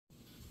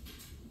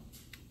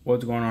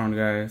What's going on,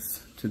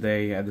 guys?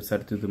 Today I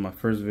decided to do my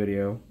first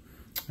video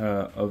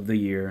of the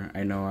year.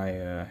 I know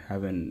I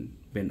haven't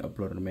been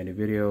uploading many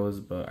videos,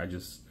 but I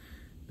just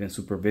been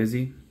super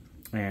busy,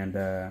 and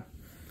I'm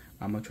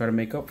gonna try to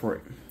make up for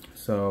it.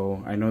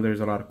 So I know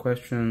there's a lot of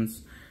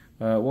questions.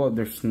 Well,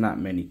 there's not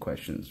many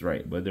questions,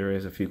 right? But there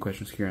is a few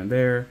questions here and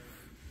there.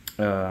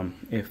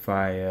 If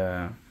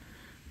I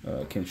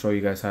can show you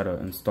guys how to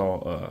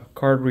install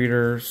card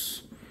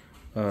readers.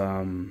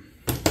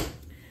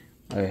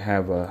 I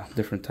have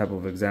different type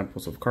of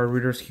examples of card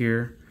readers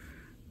here.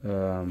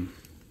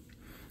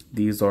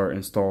 These are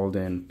installed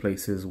in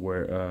places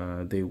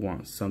where they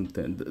want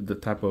something. The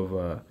type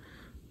of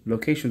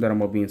location that I'm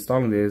gonna be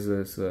installing is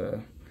it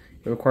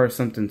requires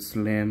something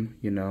slim,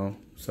 you know.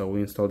 So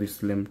we install these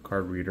slim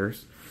card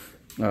readers.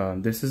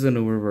 This is a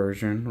newer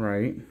version,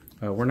 right?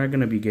 We're not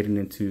gonna be getting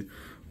into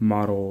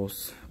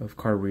models of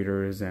card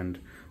readers and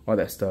all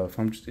that stuff.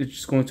 It's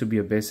just going to be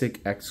a basic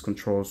access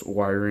controls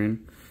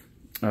wiring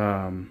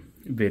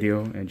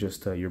video and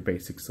just your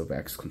basics of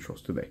access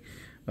controls today.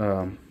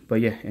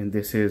 But yeah, and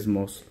this is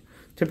most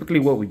typically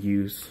what we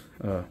use,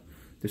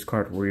 this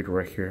card reader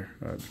right here,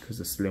 because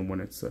the slim one,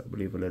 it's I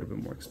believe a little bit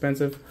more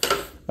expensive.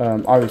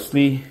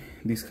 Obviously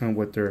these come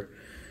with their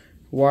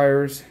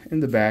wires in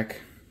the back,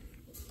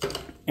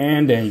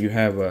 and then you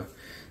have a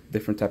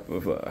different type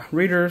of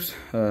readers,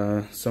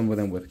 some of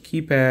them with a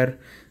keypad.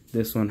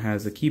 This one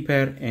has a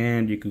keypad,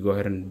 and you could go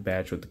ahead and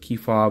badge with the key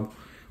fob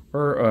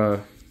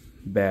or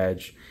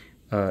badge.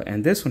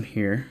 And this one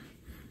here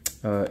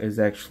is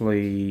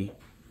actually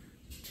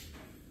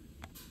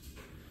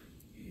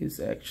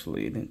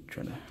then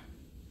trying to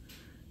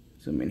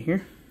zoom in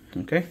here.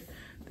 Okay,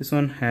 this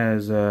one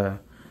has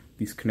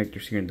these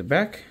connectors here in the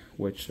back,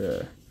 which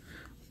I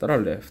thought I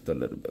left a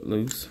little bit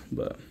loose,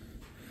 but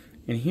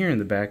in here in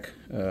the back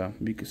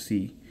you can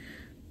see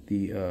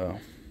the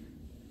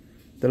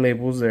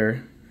labels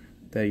there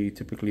that you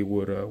typically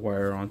would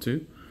wire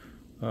onto,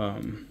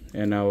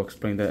 and I'll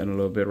explain that in a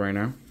little bit right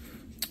now.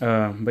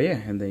 But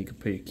yeah, and then you can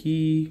put your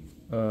key,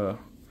 your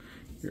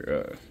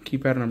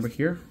keypad number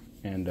here,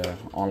 and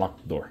unlock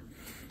the door.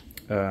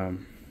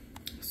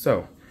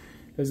 So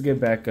let's get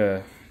back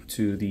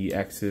to the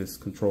access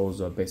controls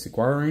basic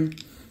wiring.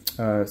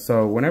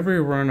 So whenever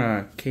you run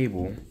a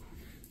cable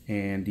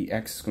in the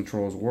access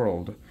controls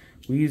world,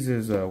 we use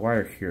this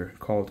wire here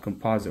called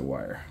composite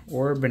wire,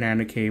 or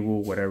banana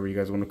cable, whatever you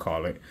guys want to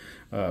call it.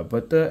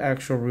 But the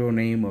actual real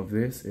name of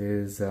this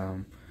is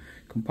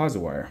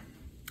composite wire,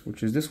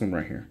 which is this one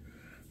right here.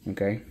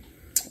 Okay,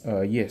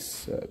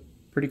 yes,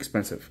 pretty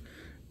expensive.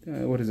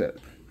 What is that,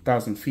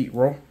 1,000 feet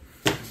roll?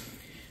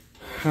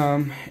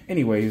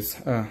 Anyways,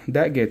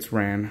 that gets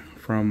ran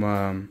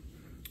from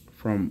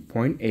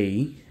point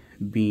A,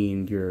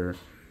 being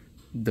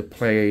the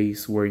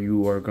place where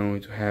you are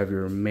going to have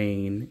your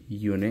main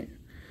unit,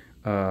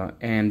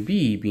 and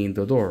B being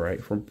the door,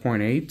 right, from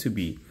point A to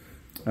B.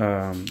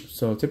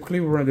 So typically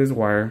we run this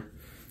wire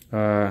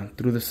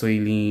through the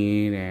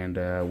ceiling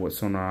and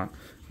what's not,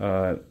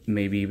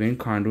 maybe even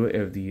conduit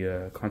if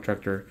the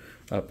contractor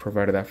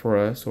provided that for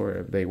us, or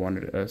if they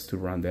wanted us to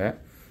run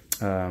that.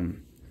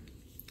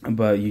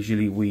 But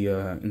usually we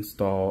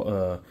install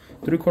a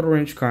 3/4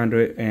 inch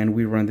conduit, and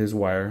we run this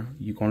wire.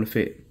 You can only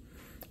fit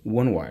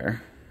one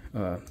wire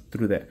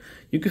through that.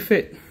 You could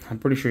fit, I'm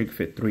pretty sure you could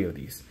fit 3 of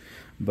these,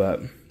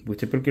 but we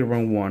typically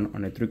run one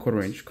on a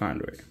 3/4 inch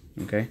conduit.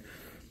 Okay,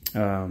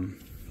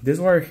 this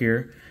wire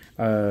here,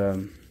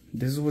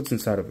 this is what's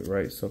inside of it,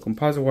 right? So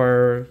composite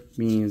wire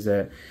means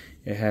that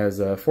it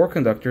has 4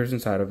 conductors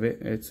inside of it.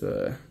 It's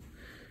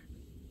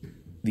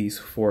these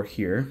 4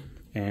 here,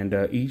 and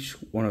each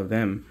one of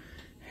them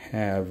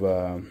have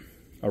a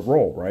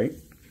roll, right?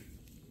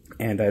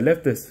 And I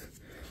left this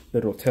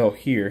little tail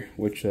here,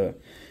 which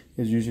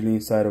is usually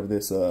inside of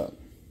this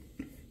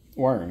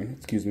wiring,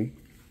 excuse me.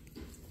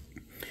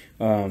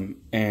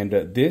 And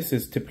this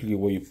is typically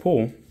what you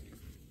pull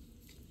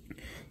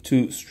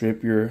to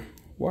strip your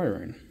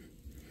wiring.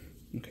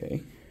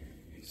 Okay,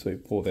 so you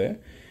pull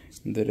that,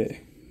 and then it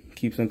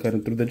keeps on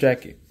cutting through the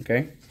jacket.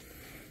 Okay,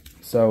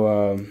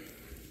 so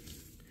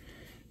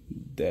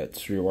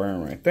that's your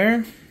wiring right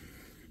there.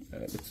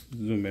 Let's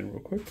zoom in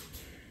real quick.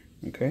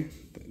 Okay,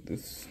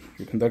 this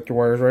your conductor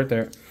wires right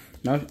there.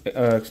 Now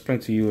explain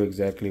to you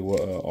exactly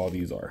what all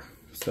these are.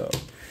 So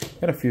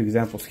got a few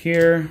examples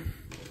here.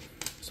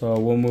 So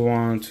we'll move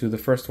on to the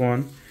first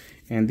one,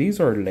 and these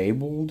are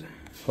labeled.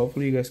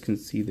 Hopefully you guys can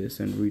see this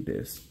and read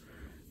this.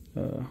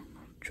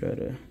 Try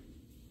to,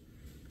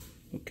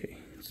 okay,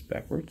 it's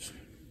backwards.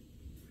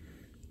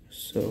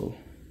 So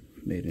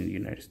made in the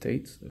United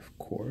States, of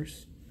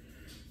course.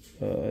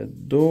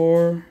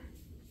 Door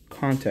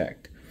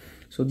contact.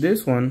 So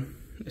this one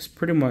is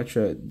pretty much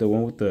the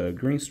one with the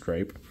green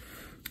stripe.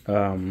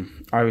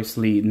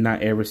 Obviously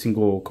not every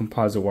single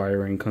composite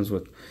wiring comes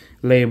with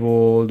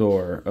labeled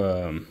or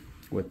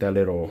with that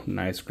little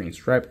nice green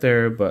stripe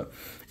there, but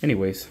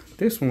anyways,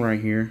 this one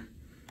right here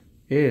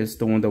is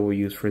the one that we'll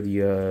use for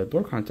the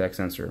door contact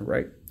sensor,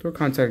 right? Door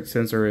contact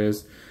sensor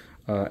is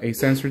a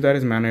sensor that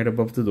is mounted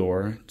above the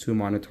door to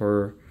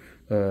monitor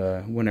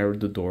whenever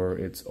the door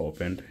is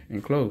opened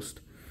and closed,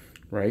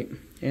 right?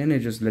 And it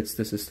just lets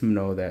the system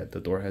know that the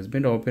door has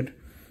been opened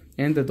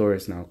and the door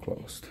is now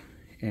closed.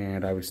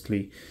 And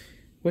obviously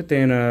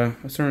within a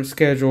certain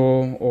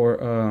schedule or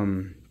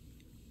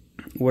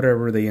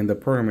whatever they end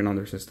up programming on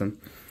their system,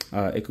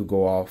 it could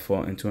go off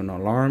into an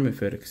alarm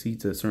if it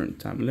exceeds a certain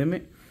time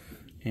limit,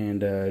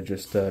 and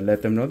just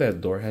let them know that the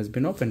door has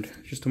been opened,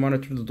 just to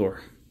monitor the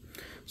door.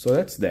 So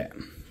that's that.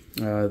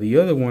 The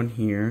other one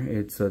here,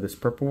 it's this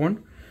purple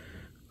one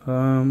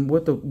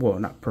with the, well,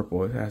 not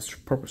purple, it has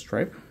purple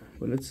stripe,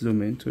 but let's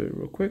zoom into it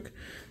real quick.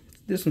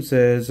 This one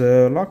says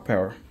lock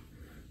power,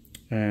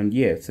 and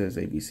yeah, it says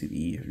A, B, C, D,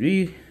 E, F,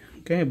 G.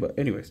 Okay, but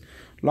anyways,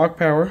 lock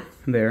power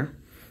there,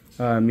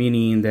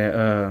 meaning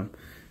that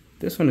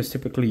this one is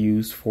typically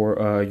used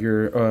for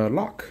your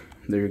lock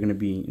that you're going to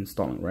be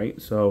installing,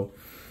 right? So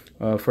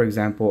for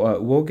example,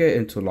 we'll get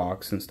into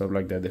locks and stuff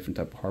like that, different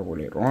type of hardware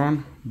later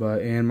on,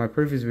 but in my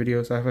previous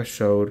videos I have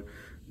showed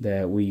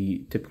that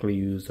we typically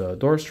use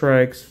door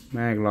strikes,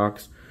 mag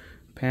locks,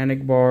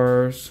 panic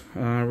bars,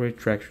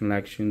 retraction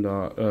latching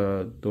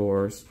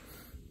doors,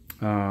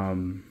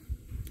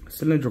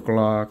 cylindrical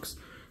locks,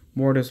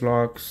 mortise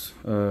locks,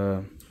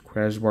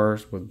 crash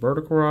bars with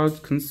vertical rods,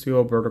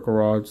 concealed vertical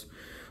rods,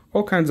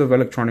 all kinds of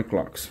electronic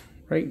locks,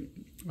 right?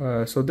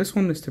 So this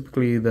one is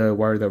typically the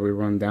wire that we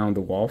run down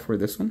the wall for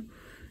this one,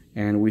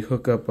 and we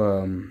hook up,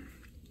 and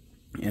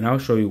I'll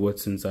show you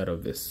what's inside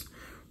of this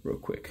real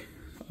quick.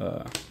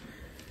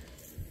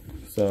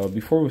 So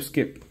before we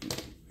skip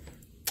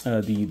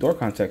the door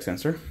contact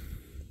sensor,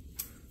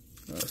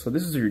 so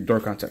this is your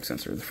door contact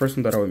sensor, the first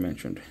one that I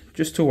mentioned.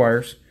 Just two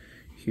wires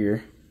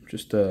here,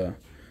 just to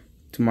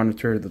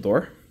monitor the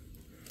door.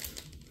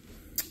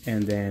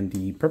 And then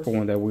the purple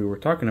one that we were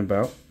talking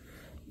about,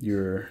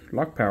 your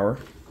lock power,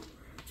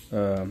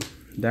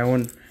 that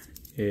one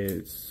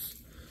is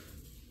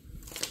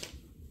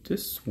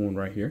this one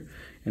right here,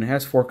 and it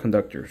has 4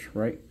 conductors,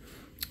 right?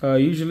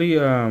 Usually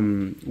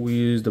we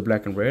use the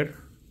black and red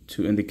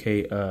to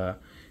indicate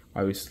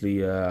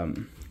obviously,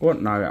 well,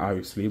 not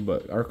obviously,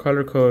 but our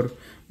color code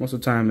most of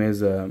the time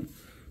is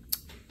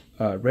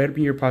red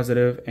being your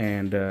positive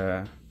and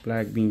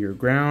black being your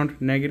ground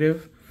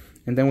negative,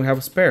 and then we have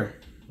a spare,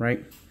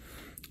 right?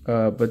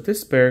 But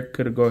this spare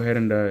could go ahead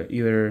and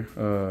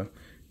either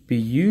be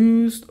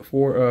used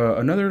for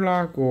another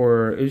lock,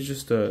 or it's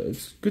just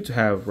it's good to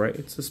have, right?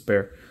 It's a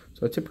spare.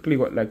 So typically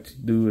what I like to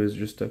do is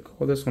just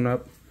call this one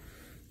up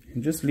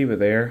and just leave it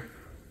there,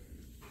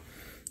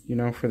 you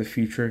know, for the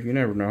future. You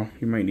never know,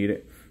 you might need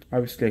it.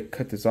 Obviously I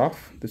cut this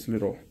off, this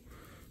little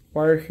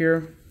wire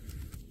here,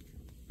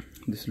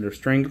 this little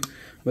string,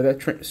 but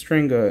that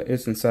string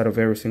is inside of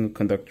every single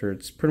conductor.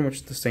 It's pretty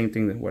much the same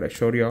thing that what I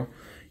showed y'all.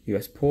 You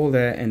guys pull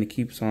that and it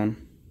keeps on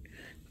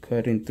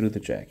cutting through the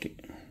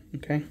jacket.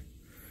 Okay,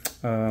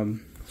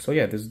 so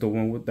yeah, this is the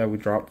one that we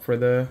dropped for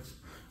the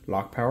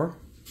lock power.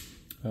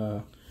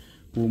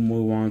 We'll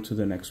move on to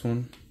the next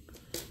one.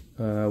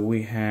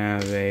 We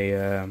have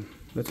a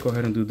let's go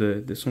ahead and do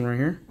this one right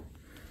here,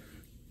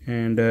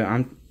 and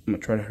I'm gonna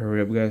try to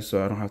hurry up, guys,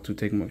 so I don't have to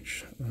take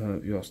much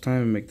y'all's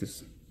time and make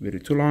this video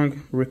too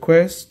long.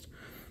 Request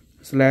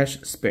 /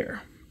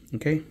 spare.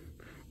 Okay,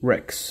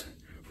 Rex,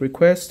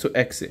 request to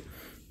exit.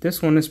 This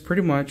one is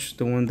pretty much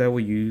the one that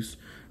we use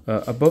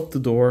above the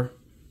door.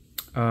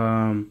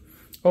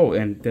 Oh,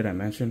 and did I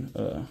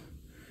mention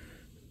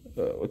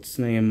what's his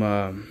name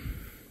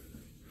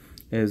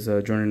is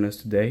joining us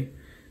today.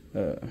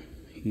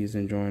 He's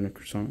enjoying a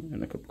croissant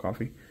and a cup of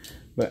coffee.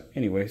 But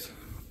anyways,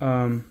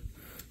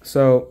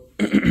 so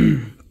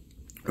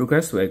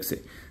request to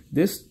exit.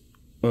 This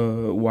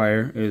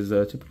wire is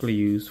typically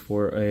used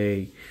for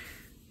a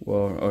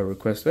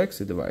request to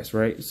exit device,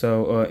 right?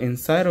 So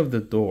inside of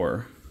the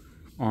door,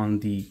 on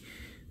the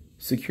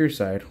secure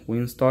side, we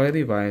install a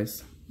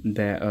device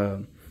that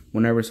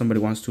whenever somebody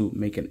wants to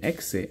make an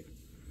exit,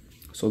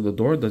 so the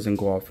door doesn't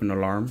go off an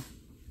alarm,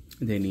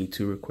 they need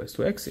to request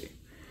to exit.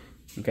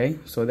 Okay,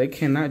 so they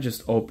cannot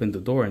just open the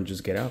door and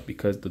just get out,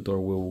 because the door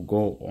will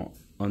go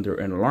under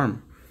an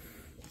alarm.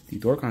 The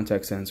door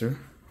contact sensor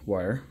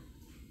wire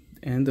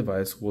and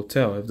device will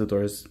tell if the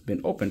door has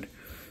been opened.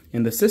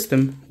 In the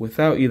system,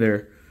 without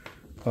either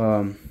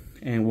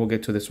and we'll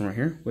get to this one right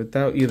here,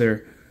 without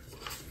either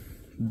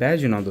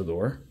badging on the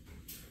door,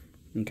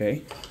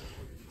 okay,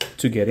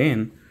 to get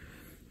in,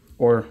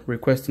 or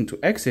requesting to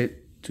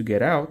exit to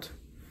get out,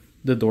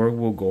 the door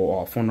will go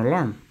off on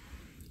alarm.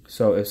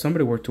 So if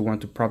somebody were to want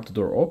to prop the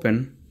door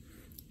open,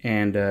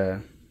 and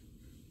a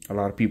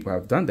lot of people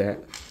have done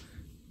that,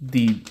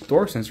 the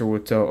door sensor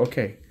would tell,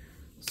 okay,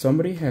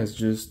 somebody has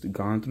just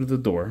gone through the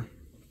door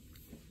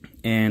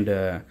and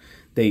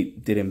they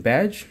didn't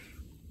badge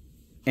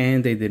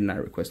and they did not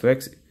request to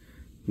exit,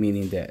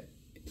 meaning that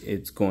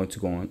it's going to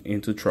go on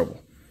into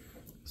trouble.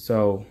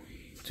 So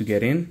to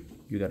get in,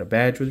 you got a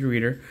badge with your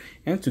reader,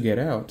 and to get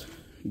out,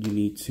 you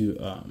need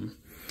to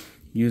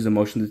use a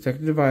motion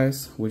detector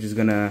device, which is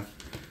gonna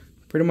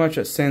pretty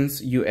much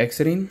sense you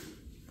exiting.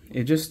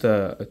 It's just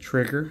a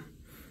trigger,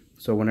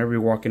 so whenever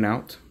you're walking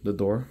out the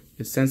door,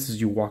 it senses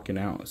you walking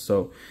out,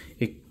 so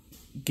it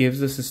gives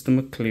the system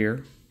a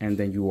clear, and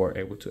then you are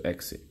able to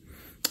exit.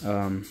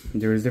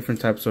 There is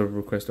different types of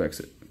request to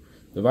exit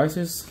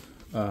devices,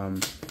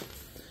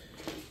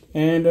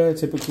 and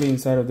typically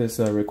inside of this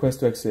request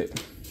to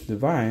exit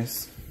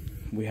device,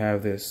 we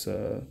have this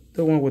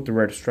the one with the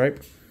red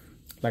stripe.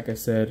 Like I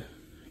said,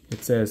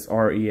 it says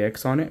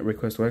REX on it,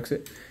 request to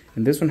exit,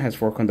 and this one has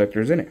 4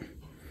 conductors in it.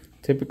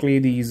 Typically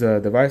these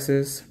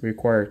devices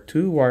require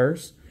 2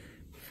 wires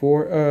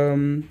for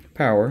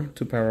power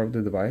to power up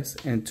the device,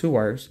 and 2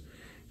 wires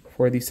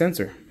for the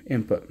sensor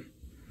input.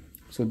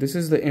 So this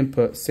is the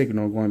input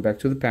signal going back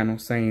to the panel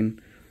saying,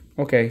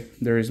 okay,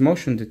 there is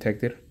motion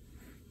detected,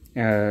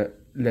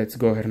 let's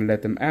go ahead and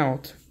let them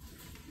out,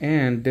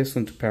 and this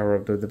one to power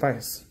up the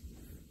device.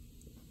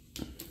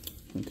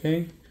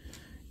 Okay,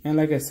 and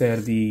like I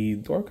said, the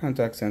door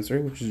contact sensor,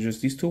 which is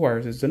just these 2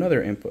 wires, is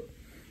another input.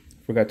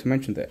 Forgot to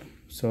mention that.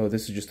 So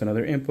this is just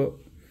another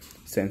input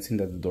sensing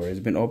that the door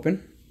has been opened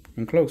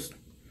and closed.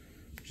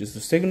 Just a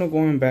signal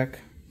going back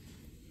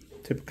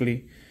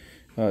typically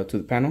to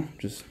the panel,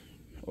 just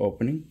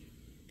opening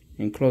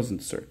and closing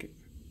the circuit.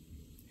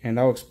 And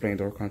I'll explain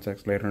door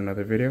contacts later in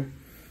another video.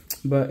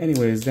 But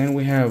anyways, then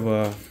we have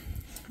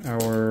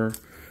our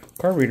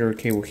card reader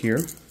cable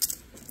here,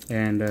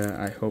 and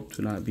I hope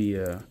to not be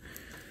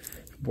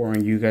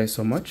boring you guys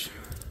so much,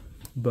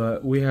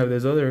 but we have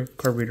this other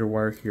card reader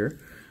wire here.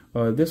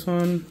 This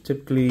one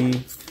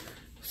typically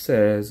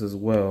says as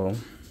well,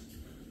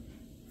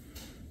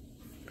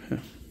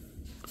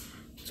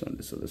 it's on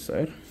this other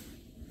side,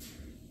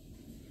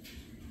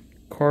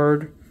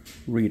 card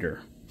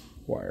reader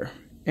wire.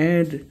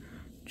 And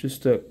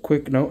just a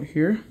quick note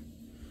here,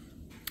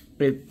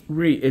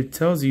 it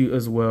tells you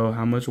as well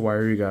how much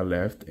wire you got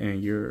left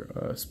in your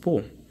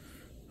spool.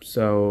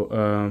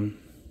 So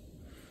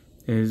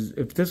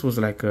if this was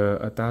like a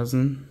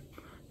 1,000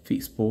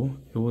 feet spool,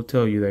 it will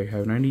tell you that you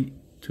have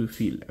 92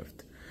 feet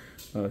left.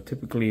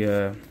 Typically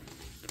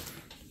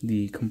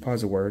the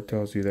composite wire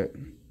tells you that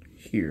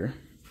here.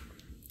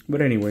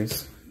 But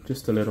anyways,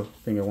 just a little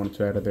thing I wanted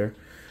to add there.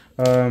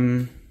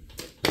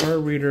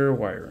 Card reader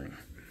wiring.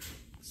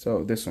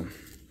 So this one,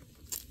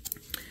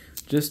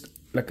 just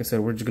like I said,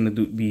 we're just gonna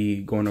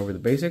be going over the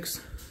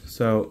basics.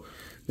 So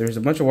there's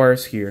a bunch of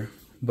wires here,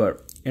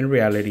 but in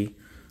reality,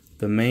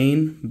 the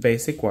main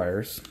basic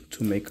wires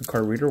to make a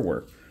card reader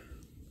work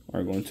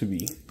are going to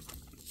be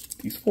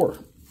these 4.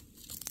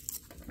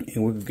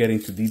 And we'll get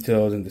into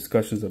details and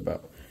discussions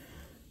about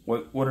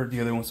what are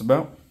the other ones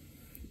about,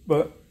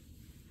 but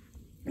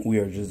we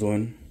are just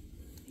doing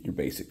your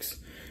basics.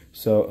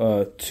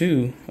 So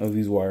 2 of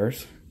these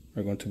wires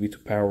are going to be to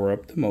power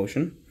up the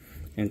motion,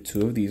 and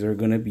 2 of these are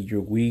going to be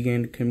your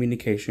Wiegand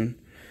communication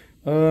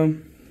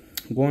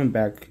going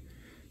back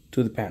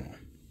to the panel.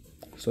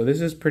 So this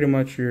is pretty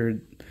much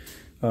your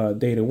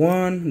data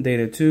 1,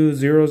 data 2,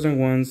 zeros and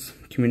ones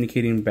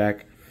communicating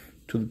back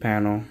to the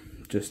panel,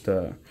 just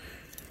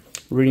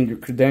reading your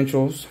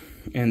credentials,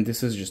 and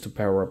this is just to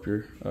power up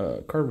your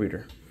card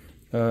reader.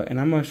 And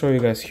I'm going to show you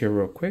guys here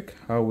real quick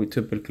how we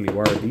typically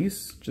wire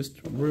these, just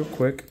real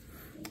quick.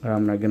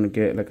 I'm not going to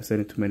get, like I said,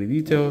 into many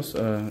details.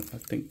 I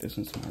think this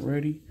one's not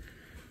ready,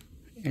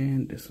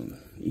 and this one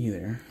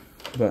either.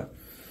 But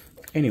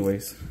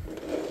anyways,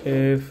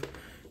 if,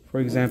 for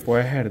example,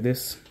 I had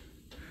this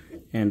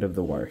end of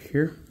the wire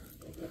here,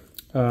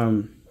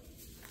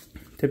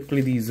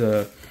 typically these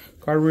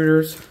card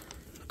readers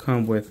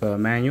come with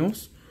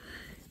manuals,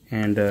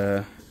 and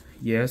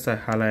yes, I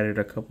highlighted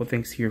a couple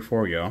things here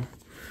for y'all.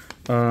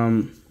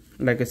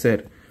 Like I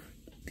said,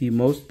 the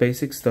most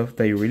basic stuff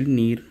that you really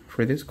need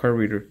for this card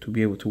reader to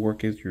be able to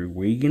work is your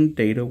Wiegand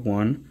data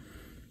 1,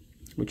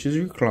 which is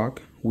your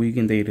clock,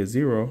 Wiegand data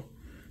 0,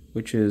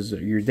 which is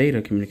your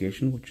data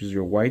communication, which is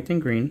your white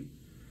and green,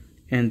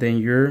 and then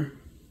your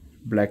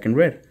black and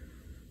red,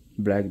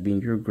 black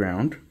being your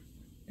ground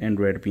and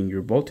red being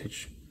your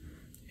voltage.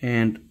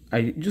 And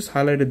I just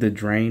highlighted the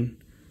drain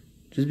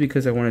just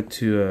because I wanted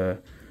to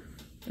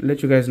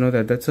let you guys know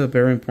that that's a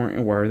very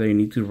important wire that you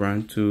need to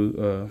run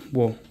to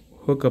well,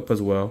 hook up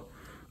as well,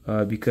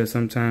 because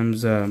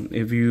sometimes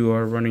if you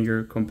are running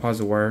your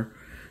composite wire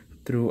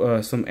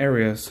through some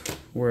areas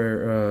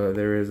where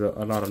there is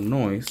a lot of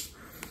noise,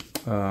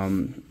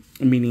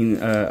 meaning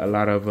a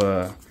lot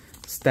of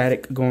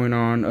static going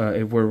on,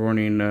 if we're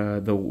running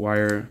the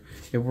wire,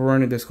 if we're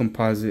running this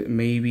composite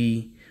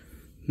maybe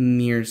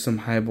near some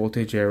high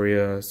voltage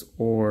areas,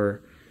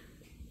 or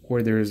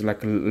where there's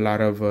like a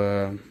lot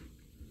of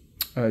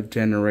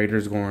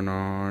generators going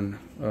on,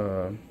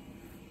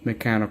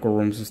 mechanical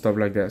rooms and stuff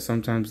like that,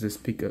 sometimes this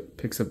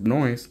picks up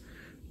noise,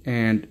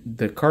 and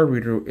the card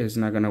reader is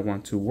not going to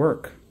want to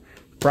work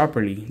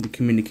properly. The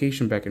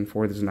communication back and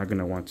forth is not going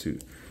to want to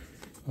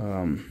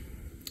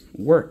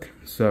work.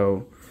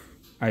 So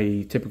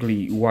I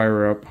typically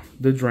wire up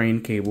the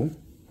drain cable,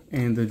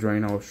 and the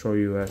drain I'll show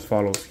you as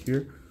follows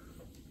here.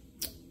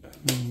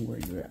 Where are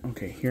you at?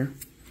 Okay, here.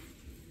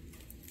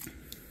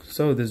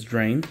 So this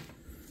drain,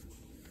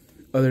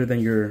 other than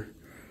your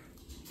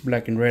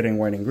black and red and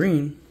white and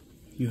green,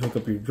 you hook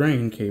up your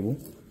drain cable,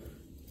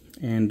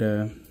 and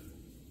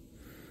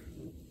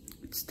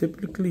it's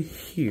typically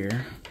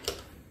here.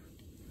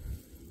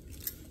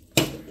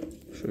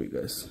 Show you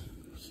guys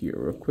here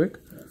real quick.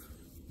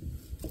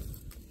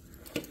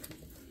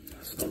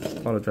 So,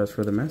 apologize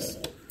for the mess,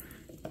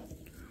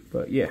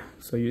 but yeah,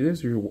 so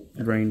there's your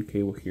drain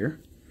cable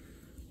here,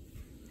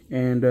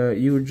 and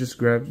you would just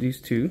grab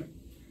these two,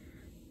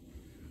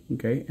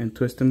 okay, and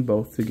twist them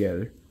both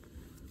together,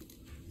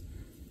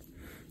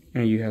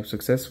 and you have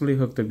successfully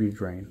hooked up your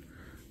drain.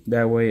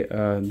 That way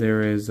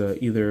there is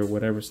either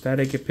whatever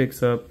static it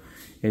picks up,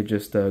 it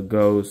just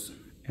goes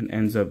and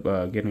ends up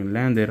getting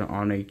landed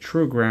on a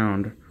true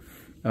ground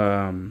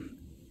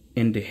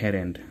in the head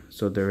end,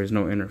 so there is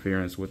no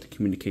interference with the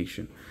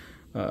communication,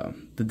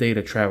 the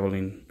data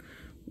traveling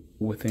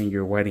within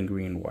your white and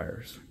green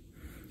wires.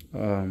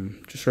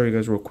 Just show you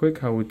guys real quick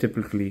how we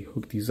typically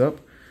hook these up.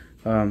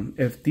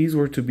 If these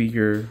were to be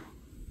your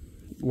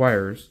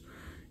wires,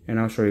 and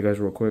I'll show you guys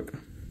real quick.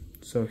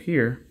 So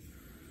here,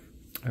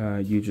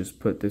 you just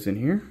put this in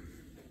here,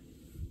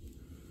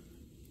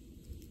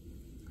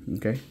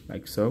 okay,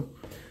 like so.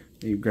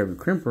 Then you grab your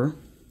crimper,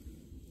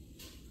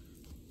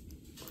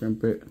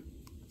 crimp it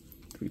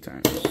 3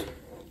 times,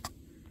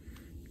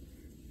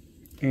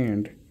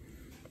 and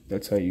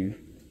that's how you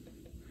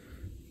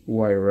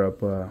wire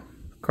up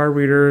card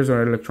readers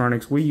or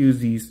electronics. We use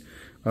these,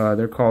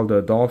 they're called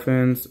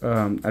Dolphins.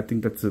 I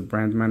think that's a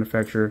brand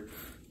manufacturer,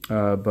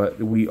 but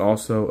we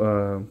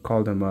also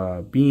call them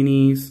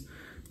beanies.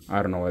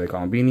 I don't know why they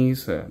call them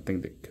beanies. I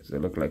think because they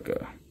look like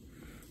a,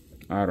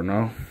 I don't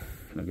know,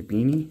 like a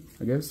beanie,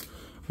 I guess.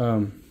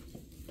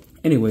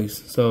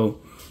 Anyways, so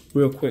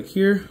real quick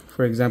here,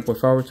 for example,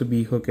 if I were to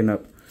be hooking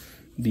up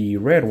the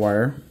red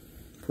wire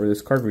for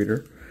this card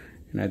reader,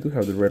 and I do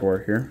have the red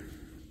wire here,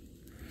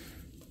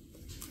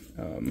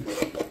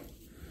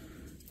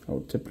 I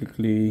would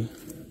typically,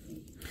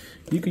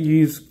 you could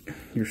use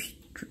your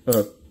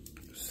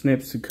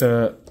snips to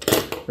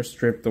cut or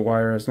strip the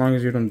wire, as long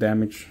as you don't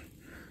damage.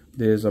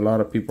 There's a lot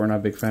of people are not a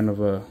big fan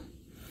of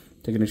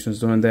technicians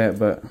doing that,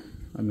 but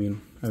I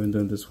mean, I've been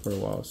doing this for a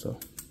while, so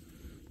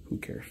who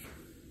cares?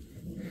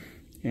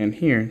 And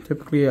here,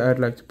 typically I'd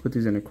like to put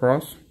these in a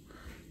cross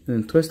and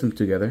then twist them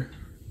together.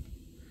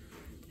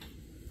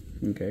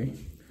 Okay,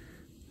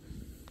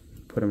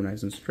 put them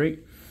nice and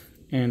straight.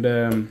 And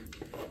I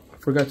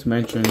forgot to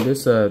mention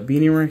this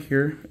beanie right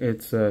here.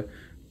 It's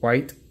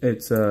white.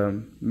 It's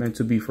meant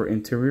to be for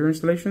interior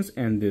installations,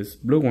 and this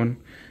blue one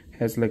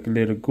has like a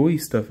little gooey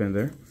stuff in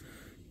there.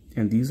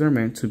 And these are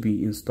meant to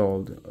be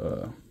installed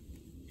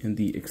in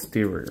the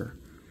exterior.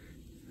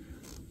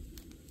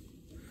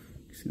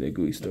 See that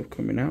gooey stuff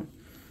coming out,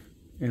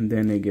 and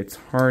then it gets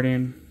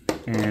hardened,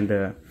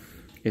 and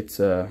it's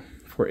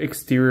for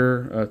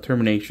exterior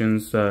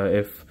terminations.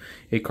 If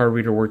a card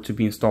reader were to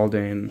be installed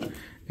in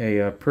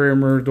a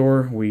perimeter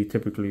door, we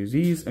typically use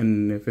these,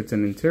 and if it's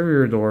an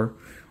interior door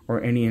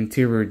or any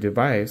interior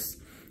device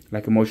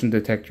like a motion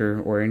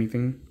detector or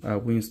anything,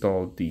 we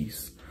install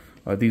these.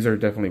 These are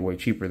definitely way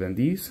cheaper than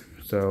these,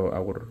 so I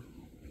would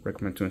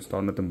recommend to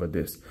install nothing but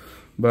this.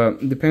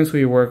 But it depends who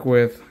you work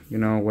with, you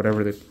know,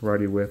 whatever they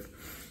provide you with.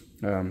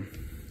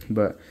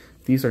 But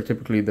these are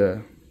typically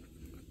the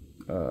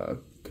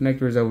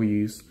connectors that we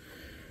use.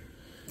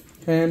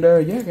 And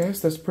yeah,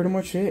 guys, that's pretty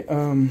much it.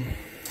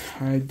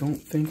 I don't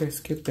think I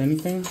skipped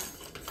anything.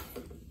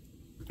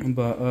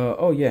 But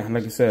oh yeah,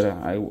 like I said,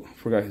 I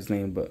forgot his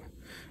name, but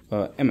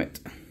Emmett.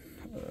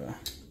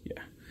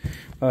 Yeah.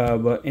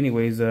 But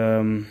anyways,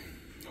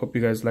 hope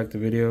you guys liked the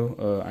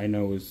video. I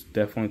know it was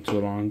definitely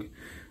too long,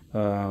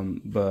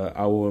 but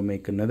I will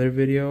make another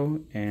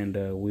video, and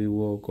we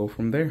will go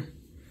from there.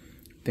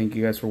 Thank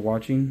you guys for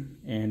watching,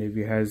 and if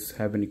you guys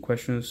have any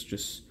questions,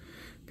 just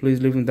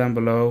please leave them down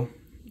below,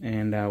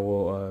 and I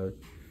will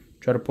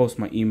try to post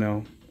my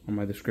email on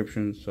my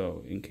description,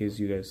 so in case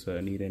you guys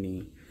need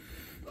any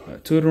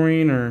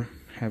tutoring or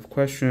have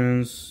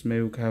questions,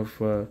 maybe we could have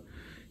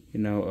you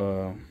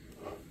know,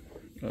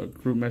 a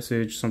group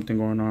message, something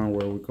going on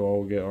where we could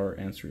all get our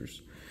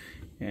answers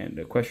and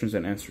questions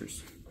and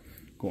answers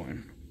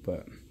going.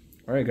 But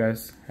all right,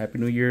 guys, happy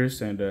New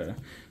Year's, and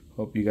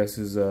hope you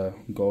guys'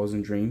 goals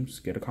and dreams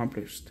get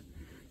accomplished.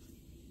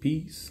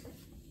 Peace.